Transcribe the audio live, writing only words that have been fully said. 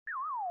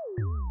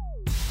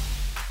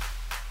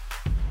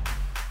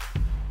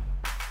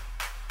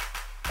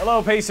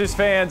Hello, Pacers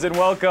fans, and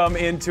welcome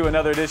into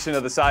another edition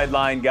of the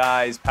Sideline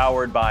Guys,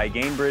 powered by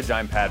Gainbridge.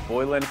 I'm Pat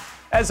Boylan.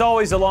 As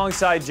always,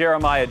 alongside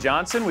Jeremiah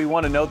Johnson, we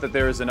want to note that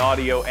there is an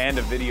audio and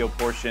a video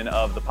portion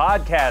of the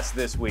podcast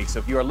this week. So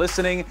if you are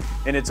listening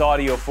in its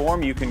audio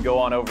form, you can go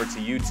on over to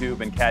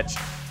YouTube and catch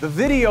the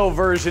video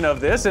version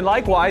of this. And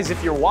likewise,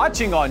 if you're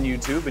watching on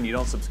YouTube and you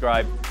don't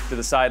subscribe to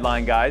the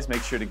Sideline Guys,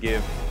 make sure to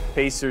give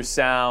Pacers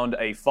Sound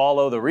a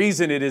follow. The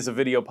reason it is a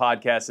video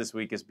podcast this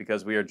week is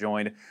because we are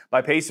joined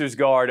by Pacers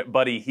guard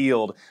Buddy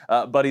Hield.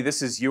 Buddy,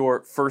 this is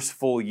your first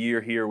full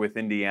year here with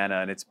Indiana,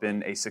 and it's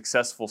been a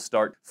successful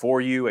start for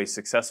you, a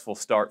successful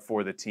start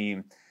for the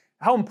team.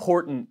 How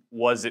important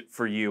was it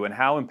for you, and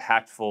how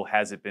impactful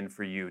has it been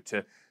for you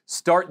to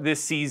start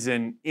this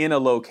season in a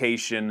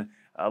location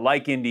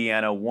like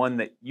Indiana, one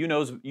that you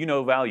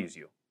know values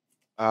you?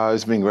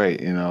 It's been great,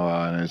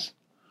 and it's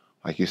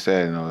like you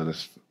said,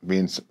 just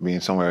being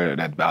somewhere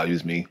that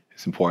values me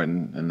is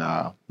important. And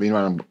being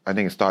around, I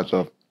think it starts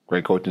off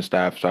great coaching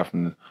staff, start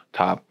from the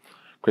top.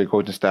 Great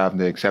coaching staff,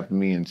 they accepted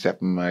me and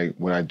accepting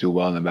what I do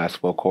well in the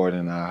basketball court,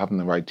 and having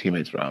the right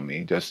teammates around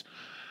me. As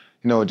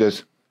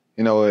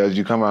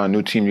you come around a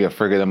new team, you gotta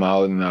figure them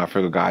out and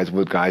figure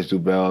what guys do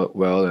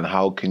well, and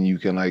how you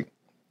can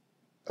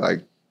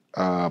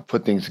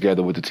put things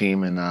together with the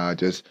team, and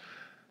just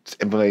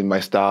implementing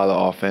my style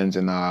of offense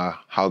and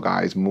how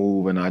guys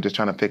move, and just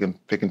trying to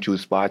pick and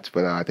choose spots.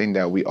 But I think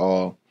that we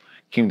all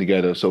came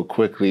together so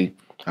quickly.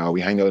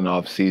 We hang out in the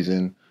off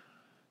season,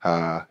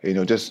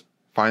 just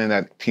finding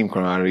that team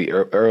camaraderie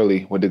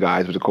early with the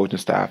guys, with the coaching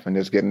staff, and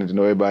just getting to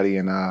know everybody.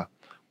 And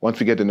once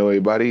we get to know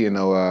everybody,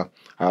 I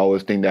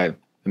always think that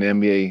in the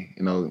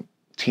NBA,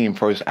 team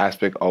first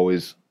aspect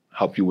always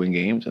help you win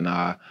games, and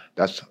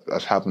that's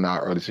helping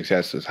our early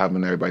successes,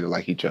 having everybody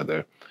like each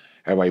other,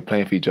 everybody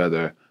playing for each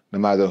other, no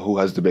matter who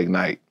has the big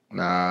night,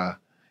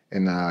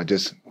 and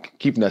just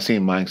keeping that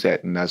same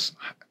mindset. And that's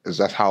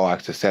how our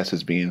success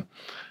is being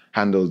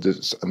handled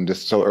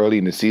just so early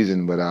in the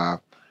season. But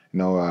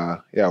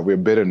we're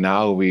bitter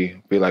now.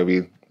 We feel like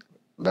we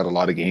let a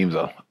lot of games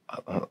on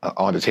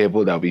the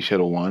table that we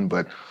should have won.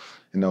 But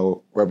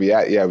where we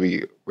at,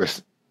 we're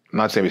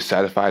not saying we're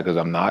satisfied, because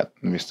I'm not,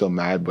 and we're still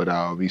mad.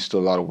 But we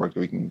still a lot of work that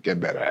we can get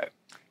better at.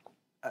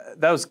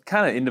 That was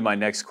kind of into my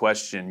next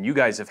question. You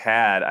guys have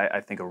had, I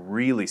think, a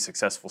really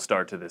successful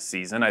start to this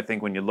season. I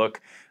think when you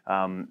look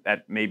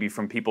at maybe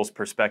from people's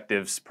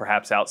perspectives,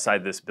 perhaps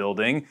outside this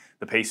building,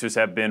 the Pacers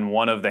have been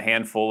one of the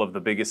handful of the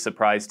biggest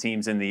surprise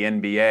teams in the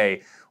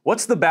NBA.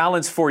 What's the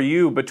balance for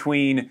you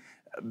between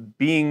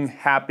being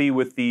happy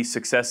with the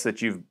success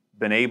that you've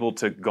been able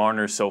to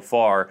garner so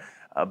far,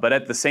 but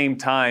at the same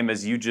time,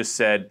 as you just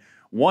said,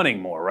 wanting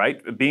more,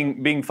 right?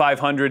 Being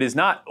 500 is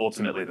not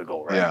ultimately the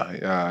goal, right?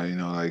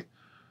 Yeah,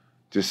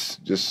 just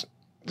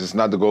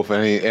not the goal for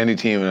any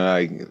team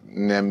in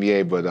the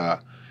NBA, but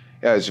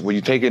when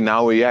you take it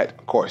now where you're at,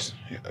 of course,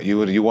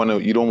 you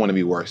don't want to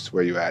be worse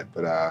where you're at,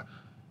 but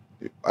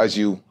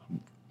the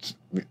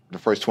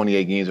first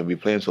 28 games that we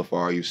playing so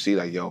far, you see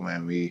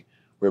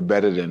we're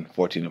better than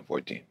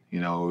 14-14.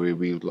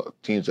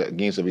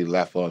 Games that we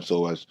left on.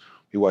 So as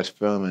we watch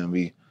film and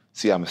we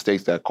see our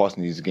mistakes that are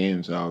costing these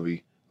games,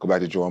 we go back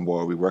to the drawing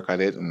board, we work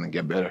at it and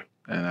get better.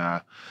 And you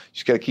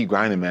just gotta keep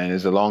grinding, man.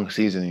 It's a long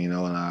season,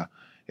 and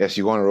yes,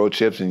 you go on road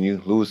trips and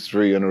you lose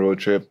 3 on a road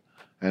trip,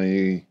 and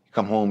you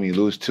come home and you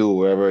lose 2 or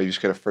wherever. You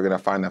just gotta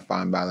find that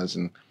fine balance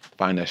and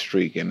find that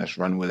streak and let's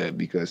run with it,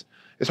 because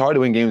it's hard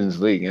to win games in this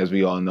league, as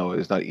we all know.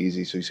 It's not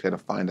easy, so you just gotta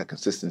find that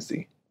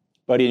consistency.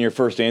 Buddy, in your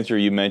first answer,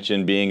 you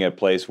mentioned being a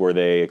place where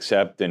they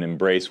accept and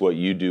embrace what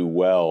you do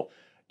well.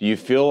 Do you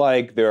feel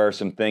like there are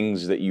some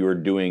things that you are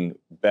doing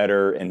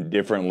better and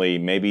differently,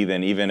 maybe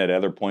than even at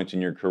other points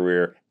in your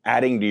career,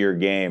 adding to your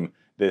game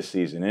this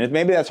season? And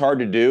maybe that's hard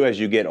to do as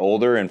you get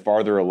older and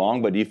farther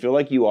along, but do you feel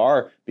like you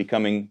are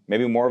becoming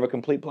maybe more of a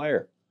complete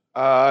player?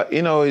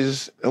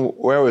 Is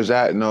where I was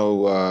at.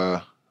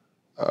 I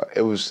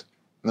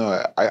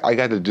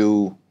got to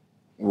do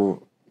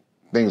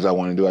things I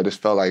want to do. I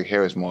just felt like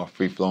here is more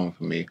free flowing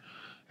for me.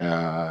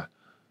 I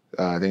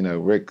think that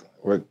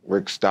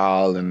Rick's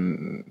style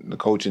and the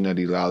coaching that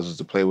he allows us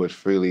to play with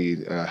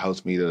freely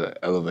helps me to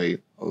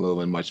elevate a little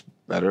bit much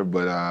better.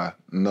 But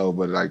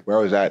where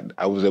I was at,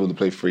 I was able to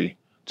play free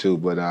too.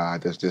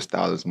 But this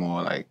style is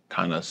more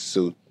kind of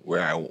suit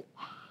where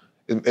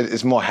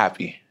it's more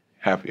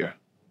happier.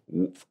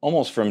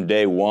 Almost from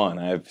day one,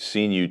 I've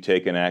seen you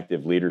take an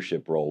active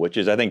leadership role, which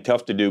is, I think,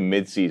 tough to do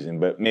mid-season,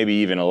 but maybe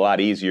even a lot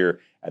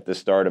easier at the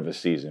start of a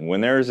season.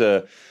 When there's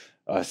a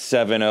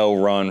 7-0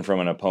 run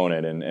from an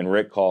opponent and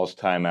Rick calls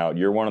timeout,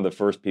 you're one of the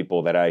first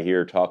people that I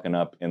hear talking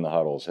up in the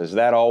huddles. Has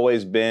that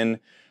always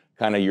been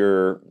kind of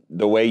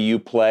the way you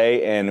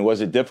play, and was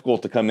it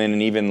difficult to come in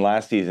and even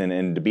last season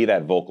and to be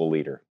that vocal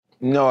leader?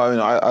 No,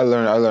 I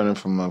learned it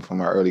from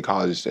my early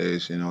college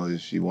days.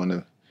 If you want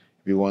to,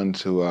 I'm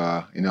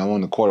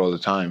on the court all the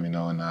time, and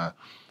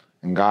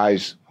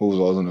guys who was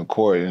always on the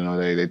court,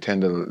 they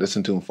tend to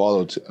listen to and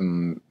follow.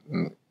 And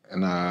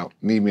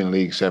me being in the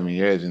league 7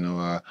 years,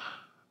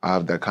 I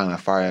have that kind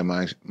of fiery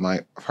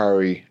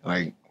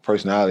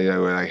personality that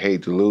I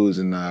hate to lose,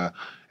 and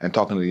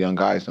talking to the young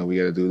guys, we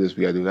got to do this,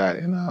 we got to do that,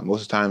 and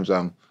most of the times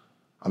I'm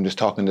just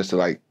talking just to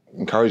like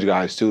encourage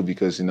guys too,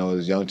 because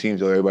as young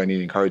teams, everybody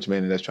needs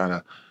encouragement, and that's trying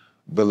to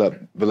build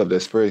up their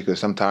spirit, because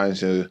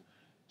sometimes a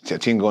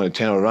team going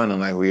to 10-0 run, and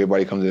like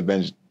everybody comes to the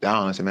bench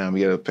down, I say, man,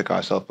 we got to pick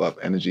ourselves up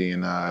energy,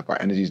 and if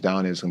our energy's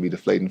down, it's going to be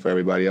deflating for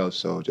everybody else.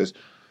 So just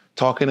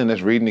talking and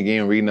just reading the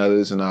game, reading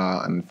others,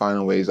 and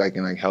finding ways I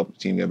can like help the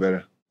team get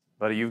better.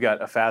 Buddy, you've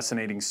got a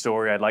fascinating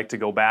story. I'd like to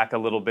go back a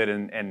little bit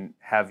and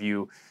have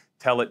you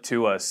tell it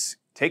to us.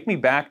 Take me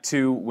back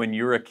to when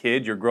you're a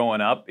kid, you're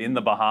growing up in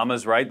the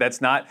Bahamas, right?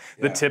 That's not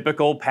the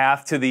typical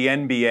path to the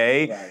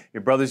NBA. Right.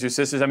 Your brothers, your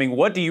sisters. I mean,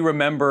 what do you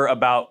remember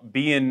about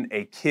being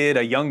a kid,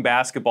 a young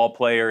basketball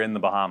player in the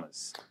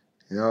Bahamas?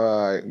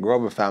 I grew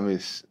up with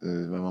families.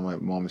 My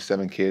mom has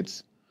 7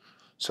 kids.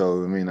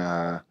 So,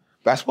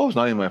 basketball was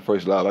not even my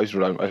first love. I used to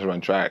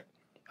run track.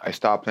 I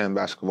stopped playing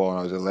basketball when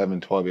I was 11,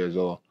 12 years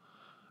old.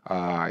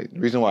 The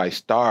reason why I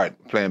started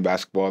playing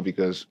basketball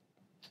because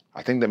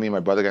I think that me and my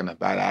brother got in a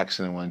bad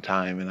accident one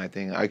time, and I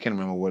can't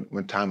remember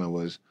what time it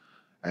was.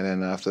 And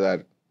then after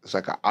that, it's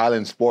like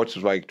island sports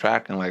was like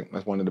track, and like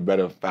that's one of the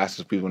better,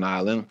 fastest people in the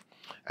island.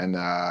 And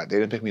they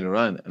didn't pick me to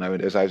run. And I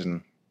was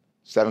in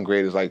 7th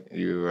grade, it's like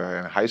you were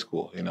in high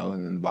school, in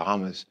the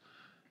Bahamas.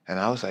 And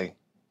I was like,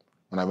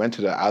 when I went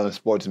to the island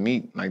sports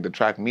meet, like the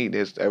track meet,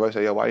 everybody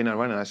said, yo, why you not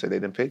running? I said, they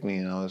didn't pick me.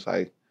 And I was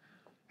like,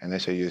 and they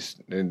said,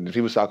 the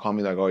people start calling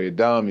me like, oh, you're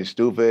dumb, you're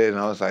stupid. And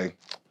I was like,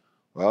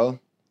 well,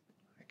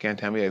 can't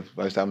tell me.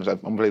 I tell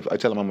them I'm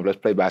gonna let's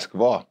play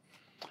basketball,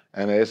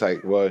 and it's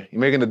like, well,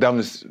 you're making the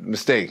dumbest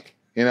mistake,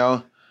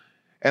 And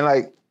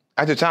like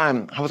at the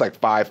time, I was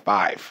like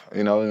 5'5",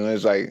 and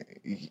it's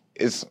like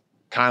it's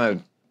kind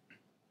of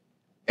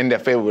in their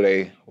favor what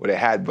they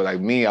had, but like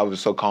me, I was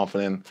so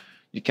confident.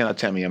 You cannot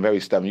tell me I'm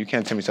very stubborn. You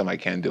can't tell me something I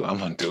can't do. I'm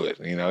gonna do it.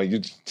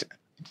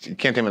 You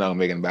can't tell me I'm not gonna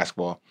make it in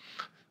basketball.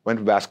 Went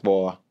to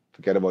basketball,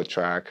 forget about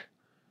track.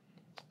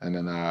 And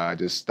then I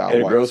just stopped.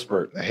 Hit a growth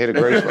spurt. I hit a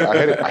growth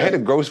spurt. I hit a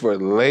growth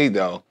spurt late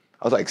though.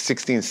 I was like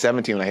 16,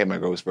 17 when I hit my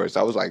growth spurt.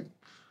 So I was like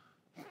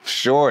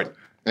short.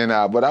 And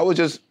but I was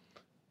just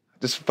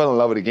fell in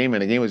love with the game,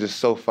 and the game was just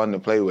so fun to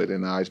play with.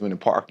 And I just went to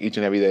the park each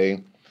and every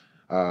day.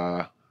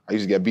 I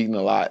used to get beaten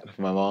a lot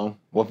from my mom.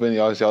 Whooping,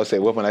 you always say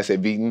whooping, I say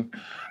beaten.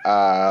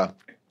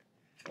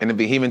 In the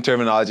Bahamian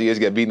terminology, I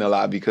used to get beaten a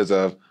lot because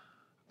of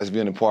us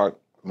being in the park.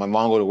 My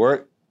mom go to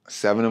work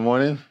 7 in the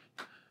morning,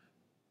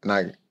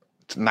 and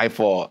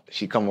nightfall,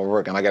 she come to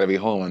work and I gotta be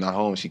home. I'm not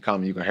home. She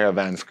come, you can hear a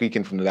van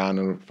squeaking from down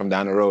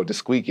the road, the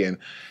squeaking,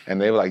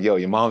 and they were like, "Yo,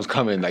 your mom's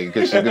coming!" Like,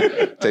 cause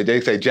they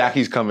say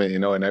Jackie's coming,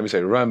 and everybody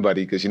say, "Run,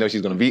 buddy," because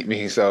she's gonna beat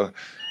me. So,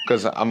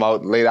 because I'm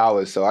out late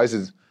hours, so I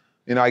just,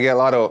 I get a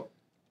lot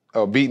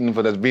of beating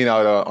for just being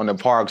out on the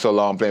park so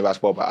long playing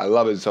basketball. But I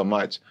love it so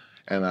much,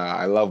 and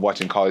I love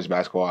watching college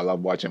basketball. I love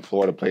watching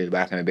Florida play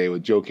back in the day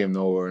with Joakim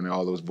Noah and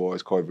all those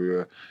boys, Corey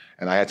Brewer.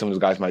 And I had some of those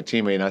guys, my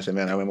teammate, and I said,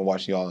 man, I remember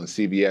watching y'all on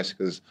CBS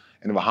because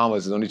in the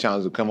Bahamas, the only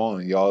channels would come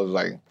on. Y'all was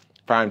like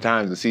prime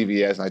times, the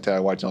CBS, and I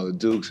started watching all the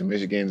Dukes and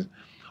Michigans,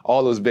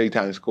 all those big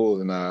time schools,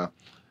 and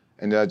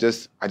I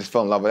just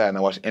fell in love with that. And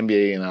I watched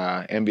NBA,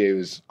 and NBA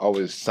was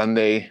always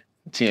Sunday,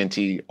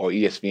 TNT or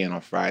ESPN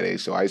on Friday.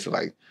 So I used to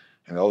and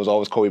it was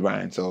always Kobe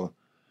Bryant. So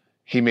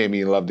he made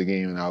me love the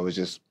game, and I was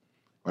just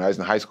when I was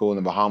in high school in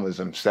the Bahamas,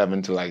 from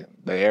 7 to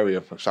the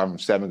area, starting from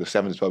 7 because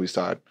 7 is 12 we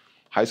start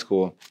high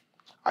school.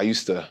 I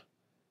used to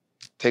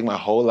take my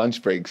whole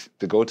lunch breaks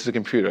to go to the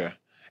computer.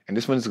 And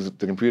this one,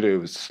 the computer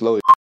was slow.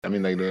 It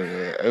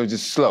was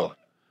just slow.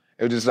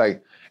 It was just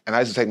and I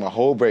used to take my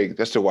whole break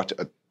just to watch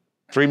a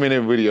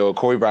 3-minute video of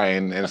Kobe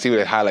Bryant and see what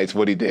it highlights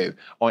what he did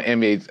on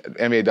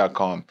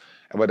NBA.com.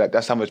 But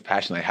that's how much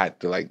passion I had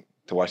to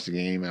watch the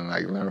game and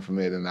learn from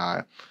it. And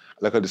I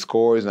look at the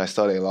scores and I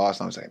saw they lost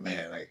and I was like,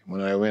 man,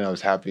 when I win, I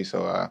was happy.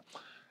 So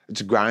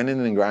it's grinding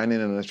and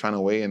just trying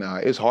to wait. And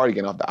it's hard to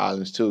get off the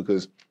islands too,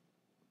 because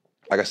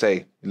like I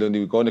say,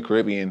 you go in the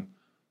Caribbean,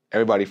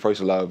 everybody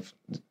first love,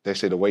 they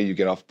say the way you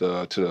get off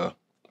to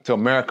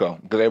America,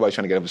 because everybody's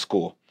trying to get up to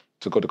school.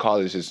 To go to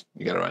college is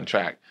you gotta run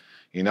track.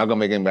 You're not gonna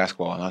make it in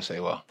basketball. And I say,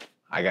 well,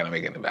 I gotta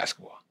make it in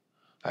basketball.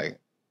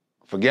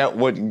 Forget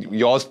what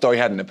y'all story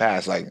had in the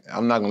past.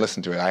 I'm not gonna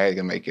listen to it. I ain't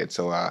gonna make it.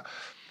 So I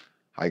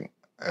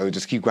would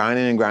just keep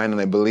grinding and grinding.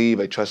 I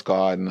believe, I trust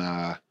God.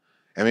 And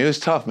it was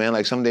tough,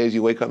 man. Some days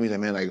you wake up and you say,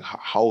 man,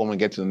 how am I gonna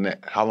get to the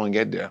net? How am I gonna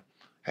get there?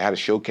 I had a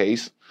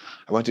showcase.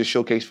 I went to a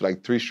showcase for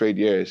 3 straight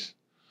years.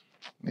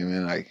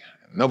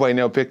 Nobody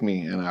never picked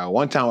me. And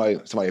one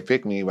time somebody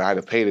picked me, but I had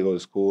to pay to go to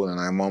school. And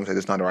my mom said,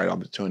 it's not the right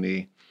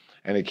opportunity.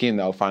 And the kid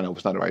now found out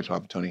it's not the right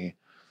opportunity.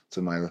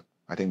 So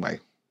I think my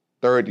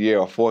 3rd year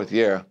or 4th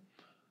year,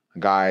 a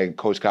guy,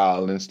 Coach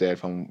Kyle Lindstedt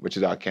from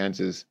Richards,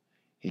 Arkansas,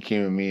 he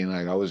came to me and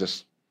I was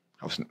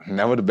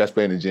never the best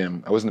player in the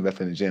gym. I wasn't the best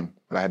player in the gym,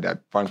 but I had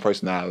that fun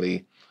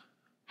personality,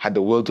 had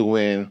the will to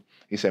win.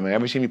 He said, man,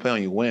 every team you play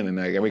on, you win. And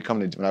when I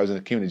came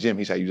to the gym,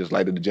 he said, you just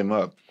lighted the gym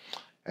up.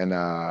 And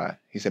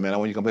he said, man, I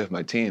want you to come play for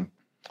my team.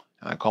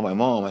 And I called my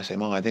mom. I said,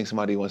 Mom, I think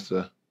somebody wants me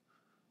to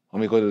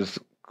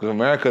go go to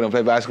America and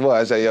play basketball.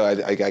 I said, yo,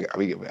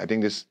 I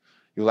think this,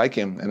 you like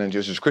him. And then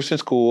just was Christian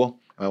school.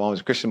 My mom was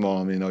a Christian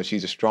mom. You know,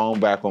 she's a strong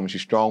black woman.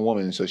 She's a strong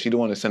woman. So she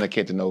didn't want to send her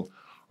kid to no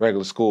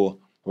regular school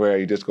where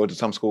you just go to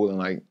some school and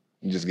like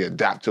you just get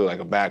adapted to like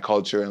a bad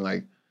culture. And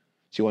like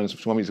she wanted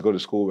me to go to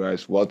school where I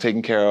was well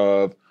taken care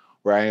of,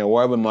 where I ain't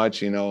worried about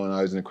much, you know, and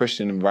I was in a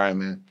Christian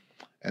environment.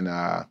 And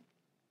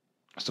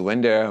so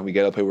went there, we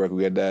get our paperwork,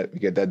 we get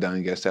that done,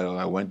 we get settled.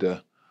 I went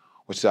to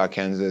Wichita,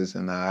 Kansas,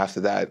 and after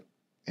that,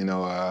 you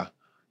know, I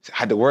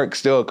had to work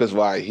still because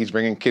why? He's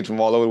bringing kids from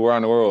all over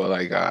around the world,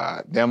 like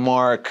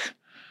Denmark,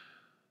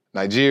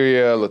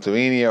 Nigeria,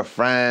 Lithuania,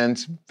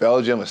 France,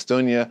 Belgium,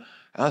 Estonia. And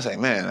I was like,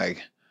 man,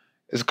 like,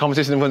 it's a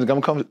competition when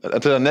it comes to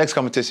the next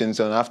competition.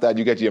 So after that,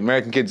 you get the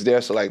American kids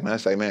there. So like, man,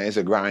 it's like, man, it's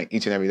a grind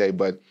each and every day.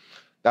 But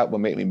that would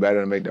make me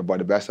better and make the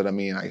best out of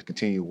me. And I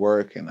continue to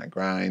work and I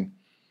grind.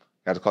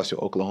 Got to Coastal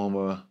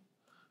Oklahoma,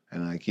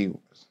 and I keep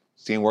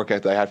seeing work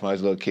ethic I had from when I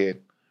was a little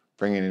kid,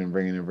 bringing it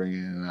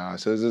in.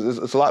 So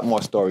it's a lot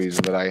more stories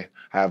that I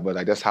have, but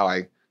like, that's how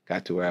I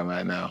got to where I'm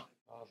at now.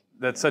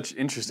 That's such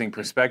interesting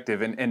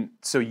perspective. And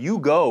so you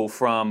go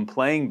from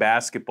playing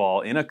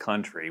basketball in a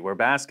country where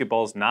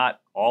basketball's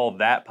not all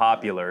that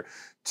popular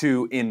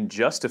to, in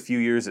just a few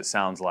years, it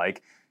sounds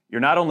like, you're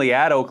not only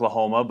at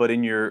Oklahoma, but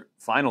in your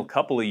final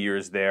couple of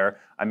years there,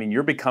 I mean,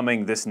 you're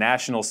becoming this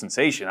national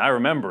sensation. I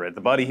remember it.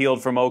 The Buddy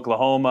Hield from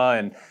Oklahoma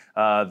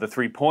and the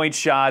three-point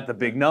shot, the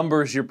big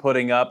numbers you're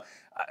putting up.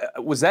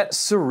 Was that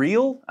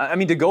surreal? I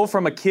mean, to go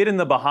from a kid in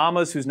the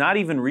Bahamas who's not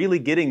even really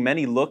getting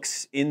many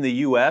looks in the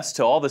U.S.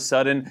 to all of a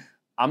sudden,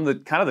 I'm the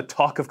kind of the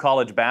talk of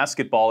college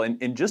basketball.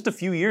 In just a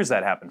few years,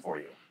 that happened for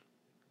you.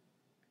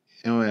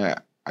 You know,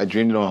 I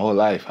dreamed it my whole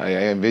life. I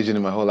envisioned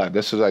it my whole life.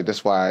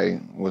 That's why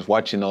I was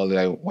watching all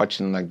that,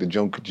 watching like the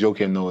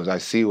Joakim Noahs. I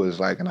see what it's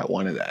like, and I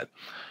wanted that.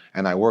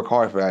 And I work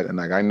hard for that. And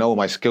like I know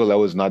my skill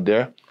level was not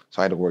there,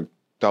 so I had to work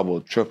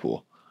double,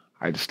 triple.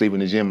 I had to sleep in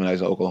the gym when I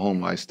was in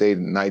Oklahoma. I stayed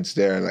nights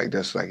there, like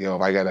just like, yo,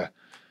 if I gotta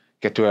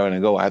get to where I want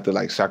to go, I have to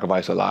like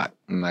sacrifice a lot.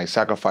 And I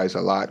sacrificed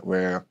a lot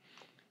where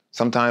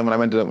sometime when I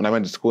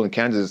went to school in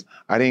Kansas,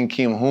 I didn't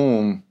come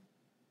home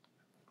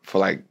for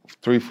like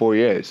 3-4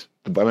 years.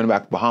 I went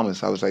back to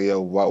Bahamas. I was like,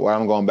 yo, what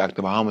am I going back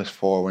to Bahamas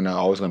for when they're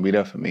always going to be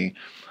there for me?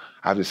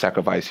 I have to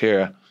sacrifice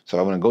here. So if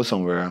I want to go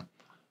somewhere,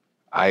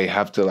 I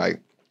have to like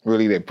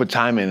really put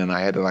time in, and I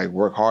had to like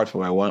work hard for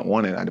what I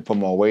wanted. I had to put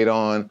more weight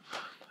on.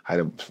 I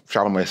had to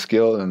sharpen my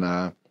skill,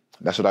 and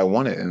that's what I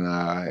wanted.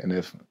 And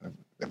if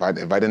I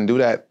didn't do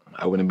that,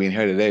 I wouldn't be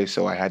here today.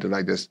 So I had to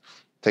like just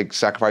take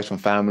sacrifice from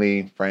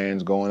family,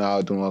 friends, going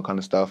out, doing all kind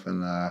of stuff,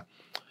 and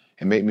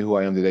it made me who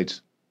I am today.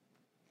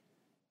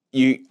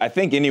 I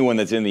think anyone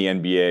that's in the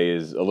NBA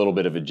is a little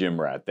bit of a gym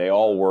rat. They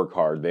all work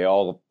hard. They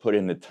all put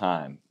in the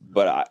time.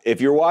 But if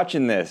you're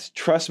watching this,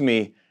 trust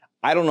me,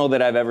 I don't know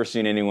that I've ever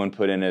seen anyone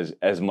put in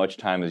as much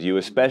time as you,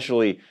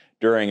 especially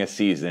during a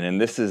season.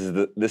 And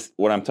this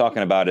what I'm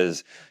talking about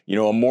is, you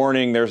know, a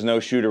morning there's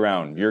no shoot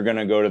around. You're going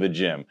to go to the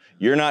gym.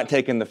 You're not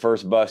taking the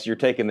first bus. You're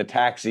taking the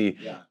taxi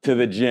to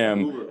the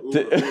gym.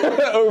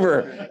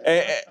 Uber.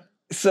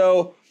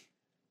 So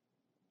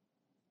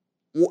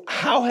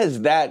how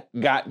has that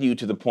got you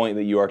to the point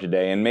that you are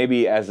today? And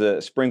maybe as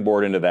a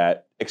springboard into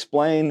that,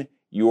 explain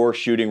your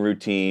shooting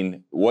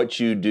routine, what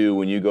you do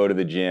when you go to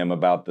the gym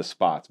about the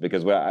spots.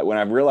 Because when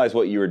I realized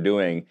what you were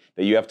doing,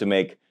 that you have to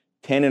make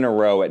 10 in a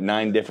row at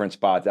 9 different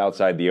spots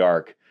outside the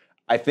arc,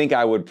 I think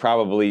I would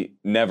probably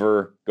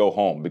never go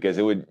home because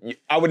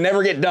I would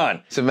never get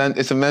done.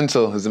 It's a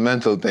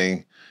mental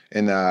thing.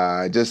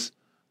 And just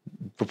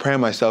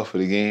preparing myself for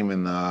the game.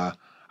 And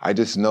I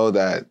just know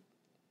that,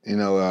 you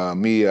know,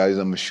 me, as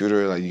I'm a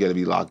shooter, like you got to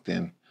be locked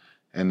in,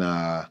 and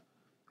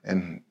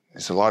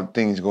it's a lot of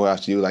things go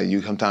after you. Like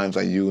you sometimes,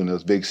 like you in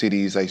those big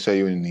cities, like say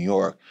you're in New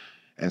York,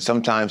 and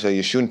sometimes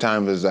your shooting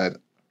time is at,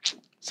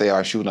 say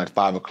I'm shooting at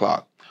 5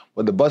 o'clock,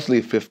 but the bus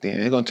leaves 15,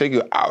 and it's gonna take you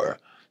an hour.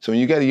 So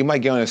when you might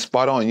get on a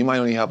spot on, you might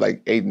only have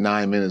like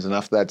 8-9 minutes, and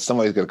after that,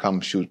 somebody's gonna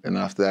come shoot, and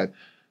after that,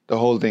 the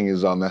whole thing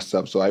is all messed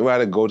up. So I'd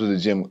rather go to the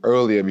gym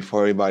earlier before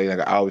everybody, like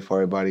an hour before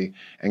everybody,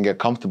 and get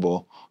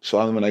comfortable. So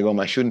when I go on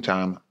my shooting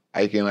time,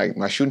 I can like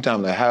my shooting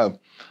time that I have,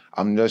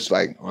 I'm just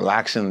like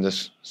relaxing,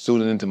 just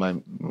suiting into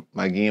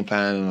my game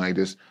plan, and like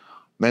just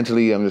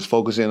mentally I'm just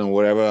focusing on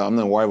whatever. I'm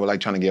not worried about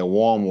like trying to get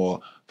warm or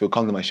feel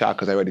comfortable in my shot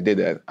because I already did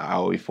that an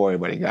hour before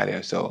everybody got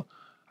here. So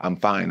I'm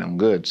fine, I'm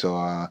good.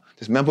 So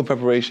just mental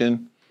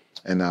preparation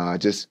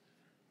and just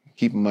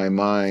keeping my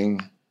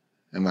mind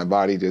and my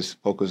body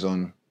just focused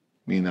on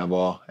me and that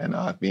ball and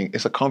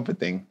it's a comfort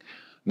thing.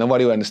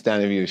 Nobody will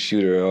understand if you're a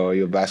shooter or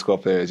you're a basketball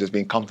player. It's just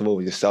being comfortable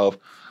with yourself,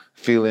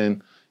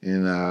 feeling.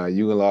 And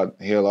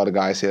hear a lot of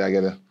guys say,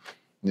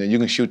 you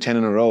can shoot 10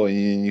 in a row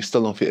and you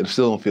still don't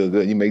feel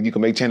good. You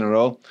can make 10 in a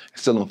row, it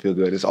still don't feel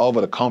good. It's all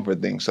about a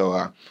comfort thing.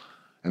 So,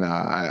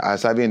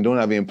 as I've been doing,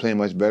 I've been playing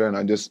much better. And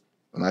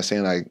I'm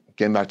saying like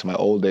getting back to my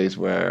old days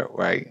where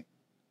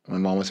my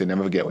mom would say,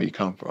 never forget where you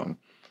come from.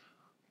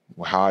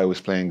 How I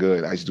was playing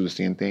good, I used to do the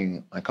same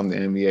thing. I come to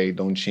the NBA,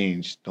 don't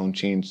change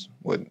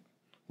what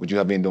you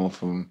have been doing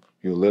from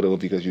you're little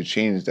because you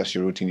change, that's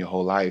your routine your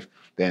whole life,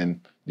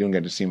 then you don't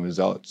get the same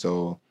result.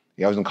 So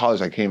yeah, I was in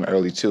college, I came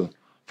early too.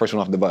 First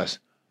one off the bus,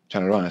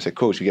 trying to run. I said,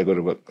 Coach, we gotta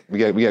go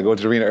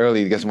to the arena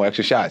early to get some more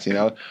extra shots, you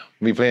know?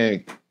 We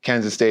playing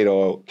Kansas State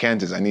or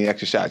Kansas, I need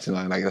extra shots, you know,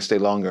 and I gotta stay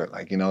longer.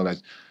 Like, you know, like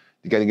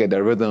you gotta get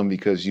that rhythm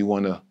because you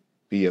wanna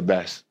be your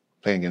best,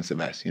 playing against the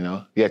best, you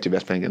know? You at your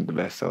best playing against the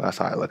best, so that's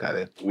how I look at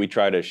it. We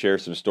try to share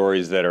some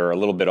stories that are a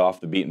little bit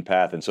off the beaten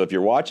path. And so if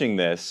you're watching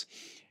this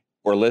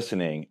or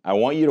listening, I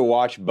want you to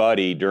watch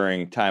Buddy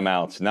during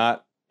timeouts,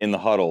 not in the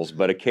huddles,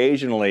 but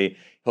occasionally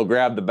he'll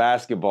grab the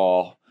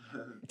basketball.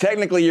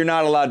 Technically, you're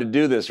not allowed to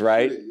do this,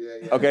 right?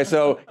 Yeah. Okay,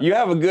 so you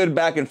have a good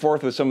back and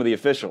forth with some of the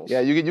officials. Yeah,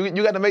 you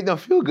got to make them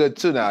feel good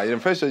too now. The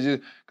officials,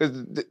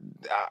 because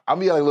I'll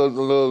be like a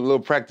little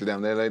prick to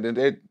them.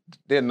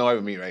 They're annoyed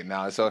with me right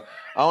now. So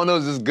I don't know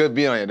if this is good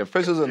being on here. The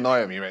officials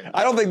annoy me right now.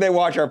 I don't think they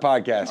watch our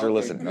podcast or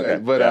listen. Okay,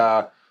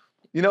 but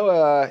you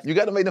know, you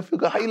got to make them feel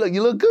good. How you look?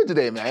 You look good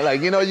today, man. Like,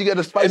 you know, you got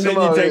to spice them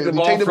up. You take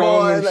the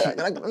ball and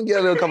get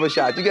a little couple of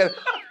shots. You got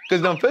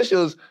because the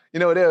officials,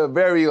 you know, they're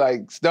very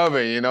like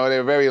stubborn. You know,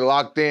 they're very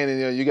locked in,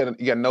 and you got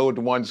to know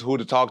the ones who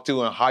to talk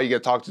to and how you got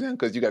to talk to them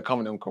because you got to come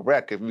at them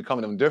correct. If you come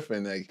at them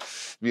different, like,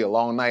 be a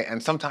long night.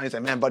 And sometimes,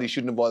 like, man, Buddy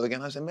shooting the ball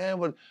again. I said, man,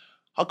 but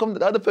how come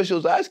the other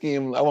officials asking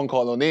him? I won't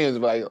call no names,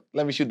 but like,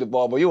 let me shoot the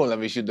ball, but you won't let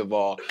me shoot the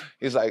ball.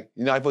 He's like,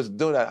 you're not supposed to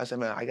do that. I said,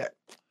 man,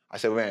 I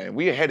said, man,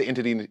 we are here to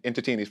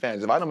entertain these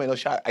fans. If I don't make no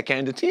shot, I can't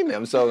entertain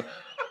them. So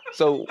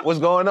what's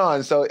going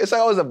on? So it's like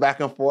always a back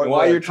and forth.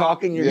 While you're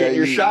talking, you're getting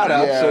your shot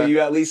up, so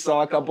you at least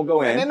saw a couple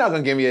go in. And they're not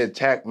going to give me a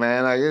tech,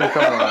 man. Like,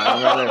 come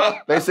on.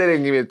 Man. They say they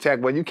can give me a tech,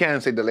 but you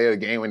can't say delay the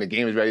game when the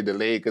game is ready to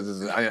delay because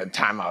it's a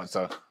timeout.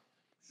 So.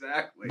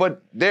 Exactly.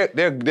 But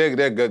they're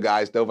good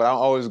guys though. But I'm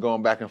always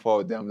going back and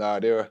forth with them.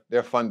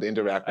 They're fun to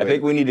interact with. I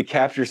think we need to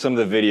capture some of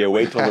the video.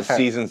 Wait till the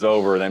season's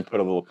over, then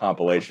put a little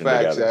compilation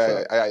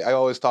together. So. I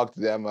always talk to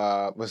them.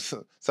 But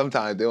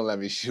sometimes they don't let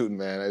me shoot,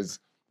 man.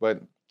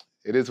 But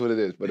it is what it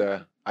is.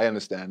 But I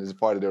understand. It's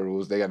part of their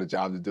rules. They got a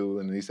job to do.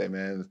 And they say,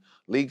 man,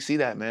 league, see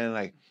that, man.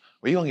 Like,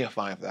 well, you gonna get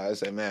fined for that? I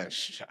say, man,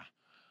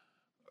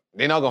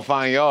 they're not gonna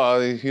fine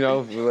y'all. You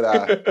know,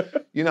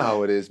 but you know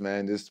how it is,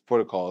 man. Just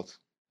protocols.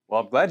 Well,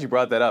 I'm glad you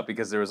brought that up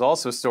because there was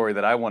also a story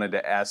that I wanted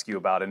to ask you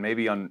about, and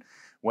maybe on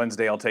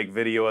Wednesday I'll take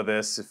video of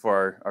this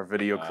for our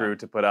video crew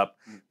to put up.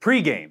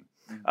 Pre-game,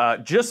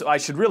 I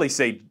should really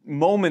say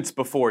moments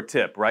before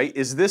tip, right?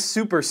 Is this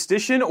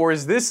superstition or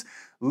is this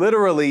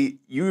literally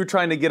you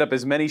trying to get up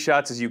as many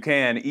shots as you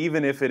can,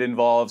 even if it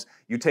involves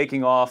you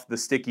taking off the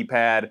sticky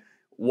pad,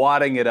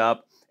 wadding it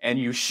up, and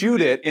you shoot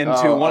it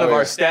into one of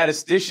our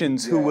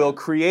statisticians who will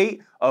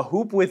create a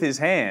hoop with his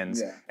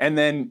hands, and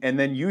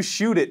then you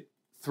shoot it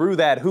through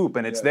that hoop,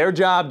 and it's their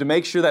job to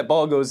make sure that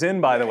ball goes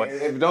in, by the way.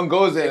 If it don't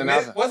goes in,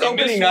 what's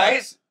opening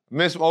night?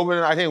 Miss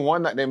opening, I think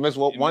one night they missed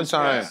one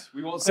time.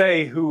 We won't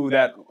say who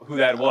that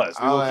was.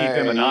 We will keep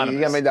him anonymous. You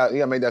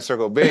gotta make that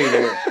circle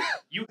big.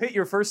 You hit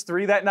your first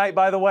three that night,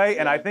 by the way,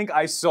 and I think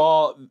I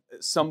saw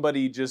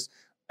somebody just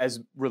as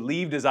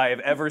relieved as I have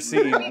ever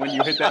seen when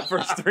you hit that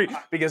first three,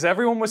 because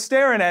everyone was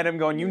staring at him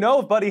going, you know,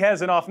 if Buddy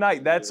has an off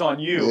night, that's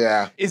on you.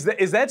 Yeah. Is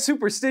that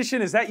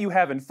superstition? Is that you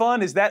having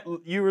fun? Is that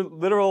your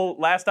literal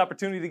last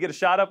opportunity to get a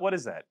shot up? What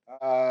is that?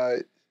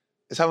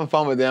 It's having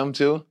fun with them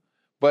too,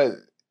 but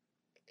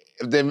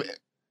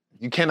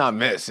you cannot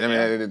miss. I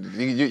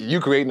mean, you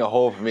creating a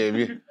hole for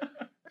me.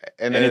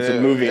 And it's a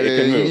movie.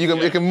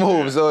 It can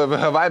move. So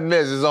if I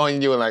miss, it's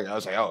on you. And like I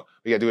was like, oh,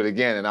 we gotta do it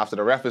again. And after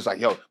the ref is like,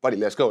 yo, Buddy,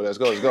 let's go. And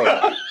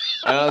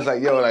I was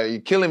like, yo, like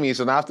you're killing me.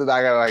 So now after that,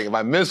 I gotta like, if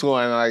I miss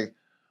one, like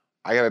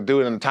I gotta do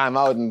it in the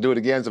timeout and do it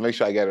again to make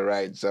sure I get it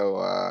right.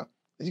 So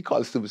you call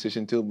it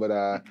superstition too,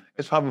 but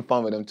it's having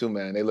fun with them too,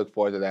 man. They look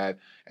forward to that,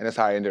 and that's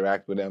how I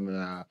interact with them. And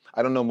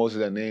I don't know most of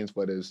their names,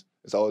 but it's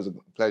always a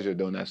pleasure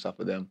doing that stuff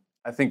with them.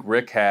 I think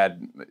Rick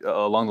had,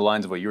 along the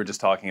lines of what you were just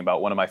talking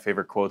about, one of my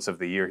favorite quotes of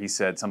the year. He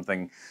said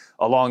something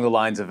along the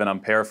lines of, and I'm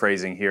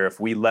paraphrasing here,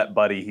 if we let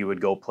Buddy, he would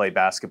go play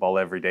basketball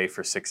every day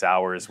for 6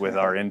 hours with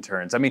our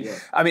interns. I mean,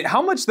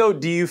 how much, though,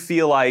 do you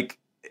feel like,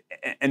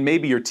 and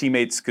maybe your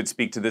teammates could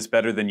speak to this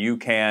better than you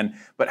can,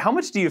 but how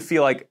much do you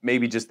feel like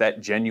maybe just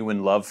that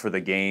genuine love for the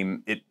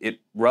game, it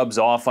rubs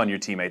off on your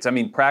teammates? I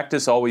mean,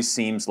 practice always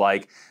seems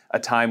like a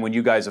time when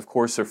you guys, of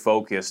course, are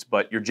focused,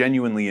 but you're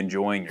genuinely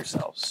enjoying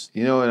yourselves.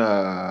 You know,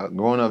 and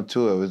growing up,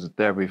 too, it was a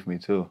therapy for me,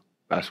 too,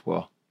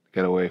 basketball, to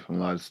get away from a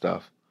lot of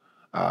stuff.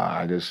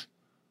 I just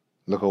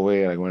look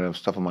away, like when I have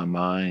stuff on my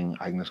mind,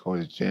 I can just go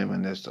to the gym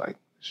and just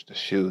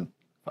shoot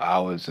for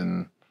hours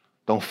and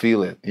don't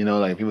feel it. You know,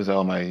 like people say,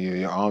 oh,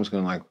 your arm's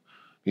gonna like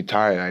be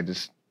tired. I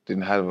just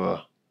didn't have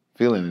a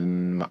feeling,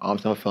 and my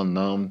arms never felt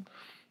numb,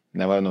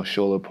 never had no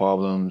shoulder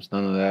problems,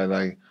 none of that.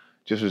 Like,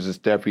 just was this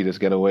therapy,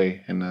 just get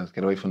away and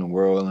get away from the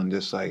world and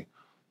just like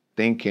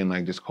thinking,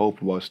 like just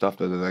cope about stuff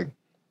that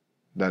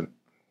you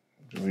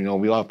know,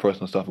 we all have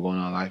personal stuff going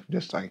on in life.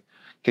 Just like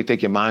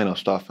take your mind off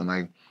stuff, and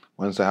like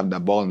once I have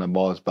that ball and the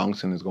ball is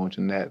bouncing, it's going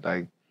to net,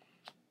 like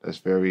that's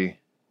great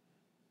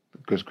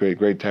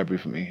therapy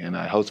for me, and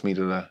it helps me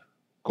to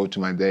go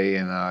to my day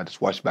and just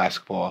watch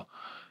basketball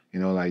You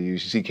know, like you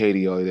see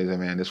KD all day,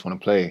 man, I just want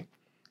to play.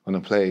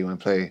 Want to play, want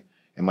to play.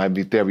 It might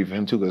be therapy for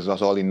him too, because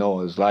that's all he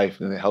knows is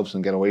life, and it helps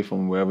him get away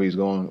from wherever he's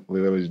going,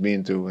 wherever he's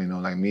been through. You know,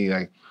 like me,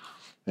 like,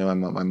 you know,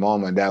 my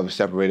mom, my dad was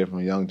separated from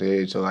a young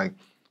age, so like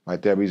my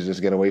therapy is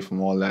just get away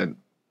from all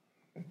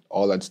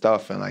that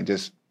stuff, and like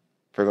just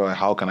figure out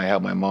how can I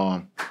help my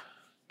mom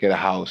get a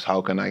house,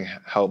 how can I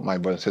help my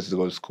brother and sisters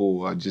go to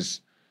school. I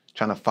just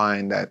trying to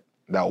find that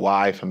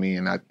why for me,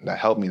 and that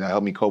helped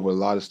me cope with a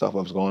lot of stuff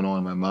that was going on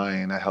in my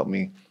mind. That helped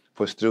me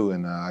push through,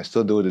 and I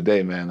still do it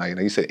today, man. Like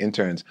you said,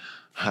 interns.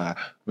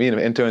 Me and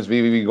the interns,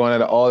 we be going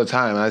at it all the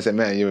time. And I said,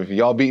 man, if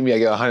y'all beat me, I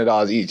get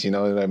 $100 each. You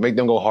know, like, make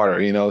them go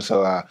harder. You know,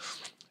 so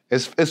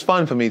it's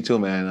fun for me too,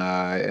 man.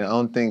 I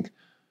don't think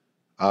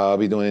I'll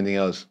be doing anything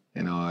else.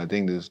 You know, I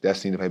think there's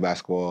destiny to play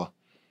basketball.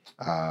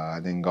 I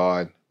think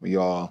we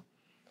all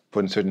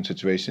put in certain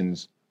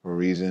situations for a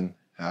reason.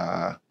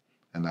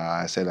 And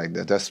I said, like,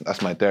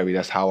 that's my therapy.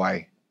 That's how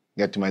I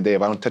get to my day.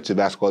 If I don't touch the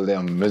basketball today,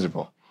 I'm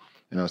miserable.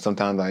 You know,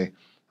 sometimes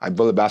I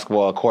build a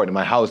basketball court in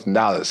my house in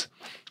Dallas.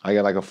 I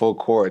get like a full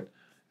court,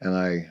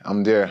 and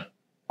I'm there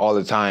all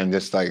the time,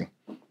 just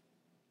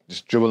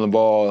dribbling the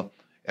ball.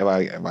 If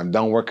I'm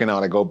done working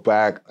out, I go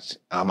back,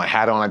 my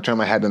hat on, I turn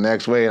my head the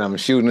next way, and I'm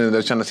shooting it,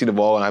 just trying to see the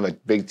ball, and I have a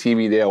big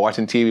TV there,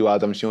 watching TV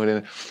while I'm shooting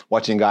it,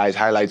 watching guys'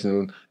 highlights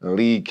in the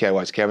league. I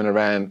watch Kevin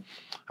Durant,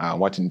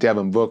 watching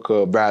Devin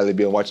Booker, Bradley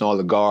Beal, watching all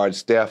the guards,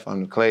 Steph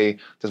on Clay,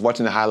 just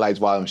watching the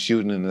highlights while I'm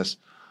shooting, and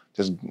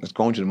just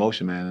going through the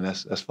motion, man, and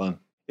that's fun.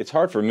 It's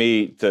hard for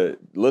me to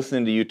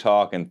listen to you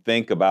talk and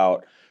think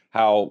about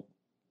how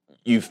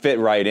you fit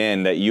right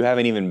in, that you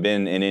haven't even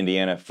been in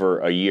Indiana for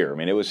a year. I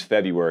mean, it was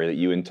February that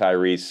you and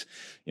Tyrese,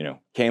 you know,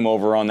 came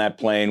over on that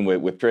plane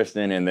with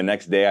Tristan, and the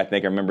next day I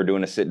think I remember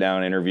doing a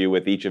sit-down interview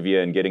with each of you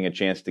and getting a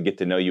chance to get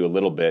to know you a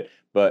little bit.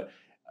 But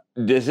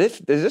does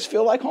this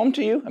feel like home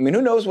to you? I mean,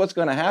 who knows what's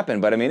going to happen,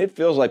 but I mean, it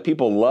feels like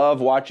people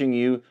love watching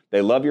you.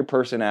 They love your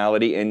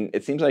personality, and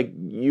it seems like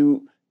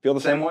you feel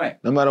the same way.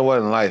 No matter what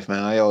in life,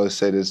 man, I always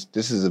say this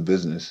is a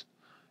business.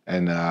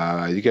 And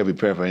you gotta be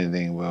prepared for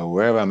anything. Well,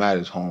 wherever I'm at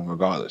is home,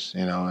 regardless,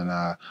 you know.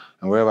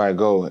 And wherever I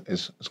go,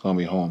 it's gonna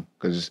be home,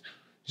 because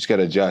you just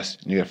gotta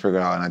adjust and you gotta figure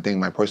it out. And I think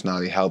my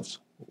personality helps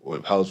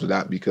with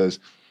that, because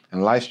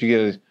in life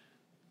it's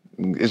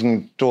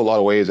gonna throw a lot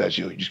of waves at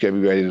you. You just gotta be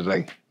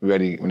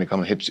ready when it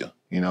comes and hits you,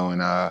 you know.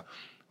 And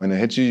when it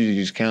hits you,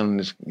 you just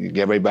can't you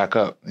get right back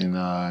up, and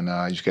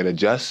you just gotta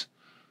adjust.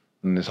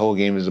 And this whole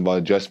game is about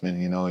adjustment,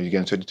 you know. You get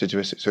in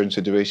certain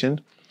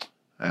situations.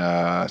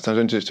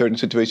 Sometimes there's certain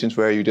situations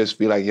where you just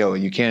feel like, yo,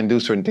 you can't do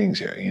certain things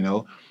here, you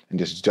know, and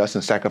just adjust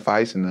and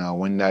sacrifice. And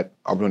when that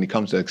opportunity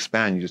comes to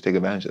expand, you just take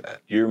advantage of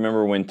that. Do you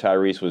remember when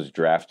Tyrese was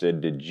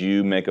drafted? Did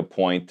you make a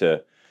point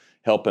to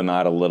help him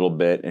out a little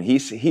bit? And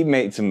he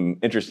made some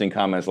interesting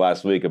comments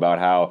last week about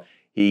how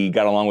he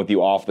got along with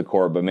you off the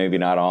court, but maybe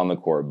not on the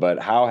court. But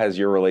how has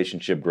your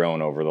relationship grown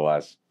over the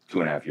last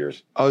 2.5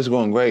 years? Oh, it's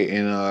going great.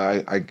 And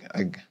I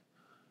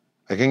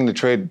think the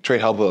trade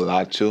helped a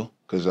lot too,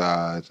 because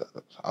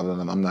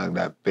I'm not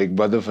that big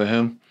brother for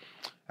him.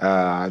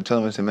 I tell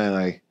him, I said, man,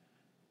 like,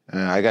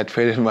 I got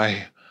traded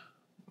a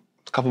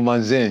couple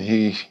months in.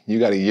 You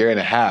got a year and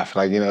a half.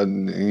 Like, you know,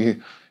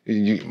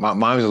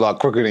 mine's a lot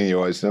quicker than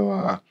yours.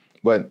 So,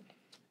 but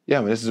yeah,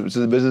 I mean, this is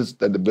the business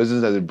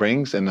that it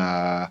brings, and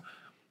I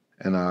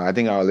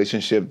think our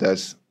relationship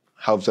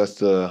helps us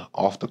to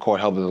off the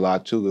court helps us a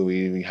lot too.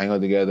 We hang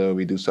out together,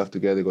 we do stuff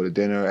together, go to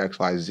dinner, X,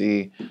 Y,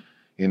 Z,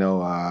 you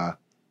know.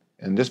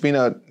 And just being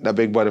that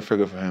big brother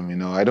figure for him, you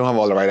know. I don't have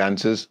all the right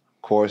answers,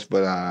 of course,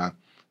 but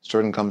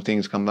certain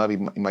things come up. He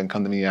might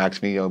come to me and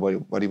ask me, yo,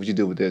 what would you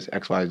do with this,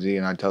 X, Y, Z?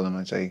 And I tell him,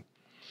 I say,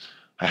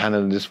 I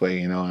handle it this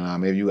way, you know.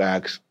 And maybe you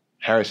ask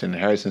Harrison.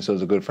 Harrison still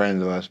is a good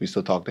friend of us. We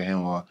still talk to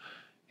him, or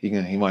he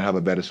might have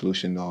a better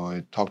solution,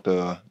 or talk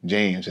to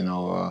James, you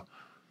know.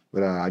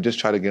 But I just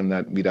try to give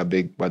him be that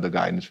big brother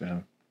guidance for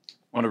him.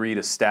 I want to read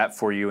a stat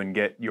for you and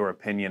get your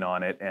opinion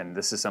on it. And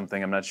this is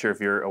something, I'm not sure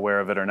if you're aware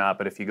of it or not,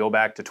 but if you go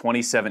back to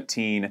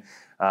 2017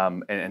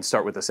 and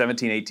start with the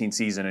 17-18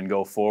 season and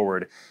go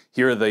forward,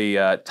 here are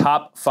the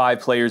top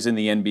 5 players in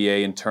the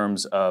NBA in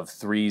terms of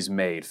threes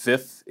made.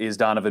 5th is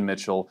Donovan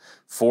Mitchell.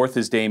 4th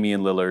is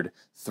Damian Lillard.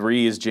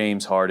 3 is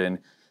James Harden.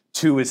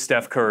 2 is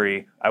Steph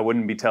Curry. I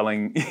wouldn't be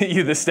telling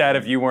you the stat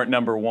if you weren't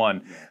number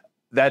 1.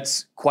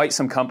 That's quite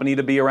some company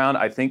to be around.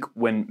 I think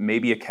when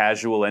maybe a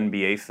casual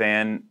NBA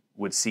fan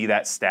would see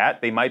that stat,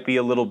 they might be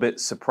a little bit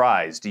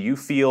surprised. Do you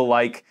feel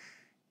like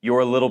you're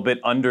a little bit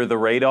under the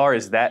radar?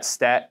 Is that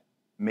stat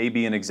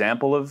maybe an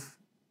example of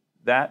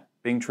that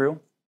being true?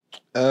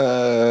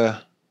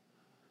 I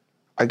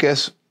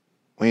guess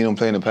when you don't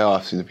play in the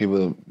playoffs, the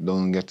people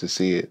don't get to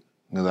see it,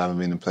 because I haven't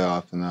been in the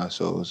playoffs, and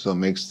so it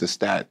makes the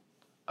stat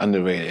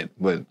underrated.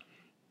 But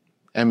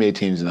NBA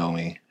teams know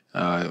me.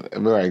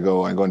 Where I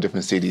go in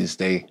different cities.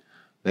 They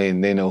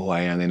know who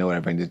I am. They know what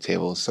I bring to the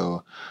table.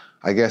 So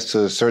I guess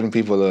to certain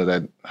people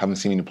that haven't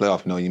seen me in the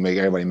playoffs,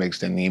 everybody makes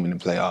their name in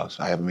the playoffs.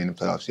 I haven't been in the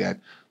playoffs yet.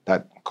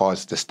 That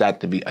caused the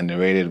stat to be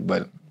underrated,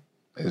 but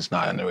it's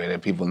not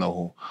underrated. People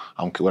know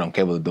what I'm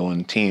capable of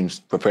doing. Teams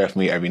prepare for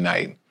me every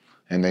night,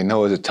 and they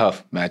know it's a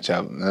tough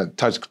matchup,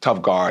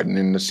 tough guard. And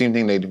then the same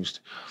thing they do,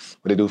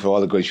 what they do for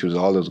all the great shooters,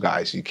 all those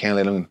guys. You can't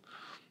let them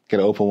get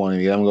an open one.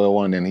 If you let him go to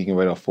one, then he can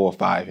rate a 4 or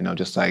 5. You know,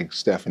 just like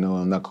Steph. You know,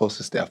 I'm not close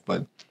to Steph,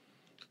 but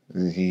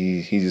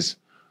he just,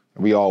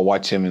 we all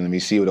watch him and we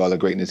see what all the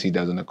greatness he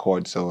does on the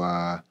court. So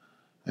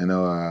you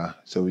know,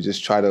 so we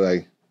just try to,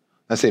 like,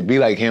 I say be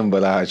like him,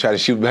 but try to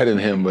shoot better than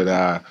him.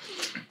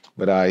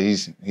 But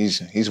he's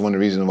one of the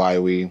reasons why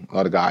a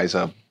lot of guys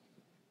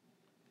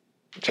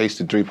chase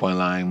the 3-point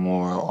line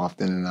more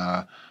often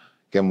and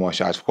get more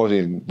shots. Of course,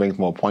 it brings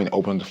more point,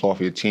 open the floor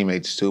for your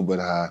teammates too. But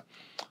I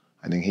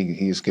think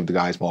he just gives the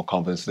guys more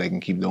confidence so they can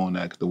keep doing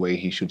that. The way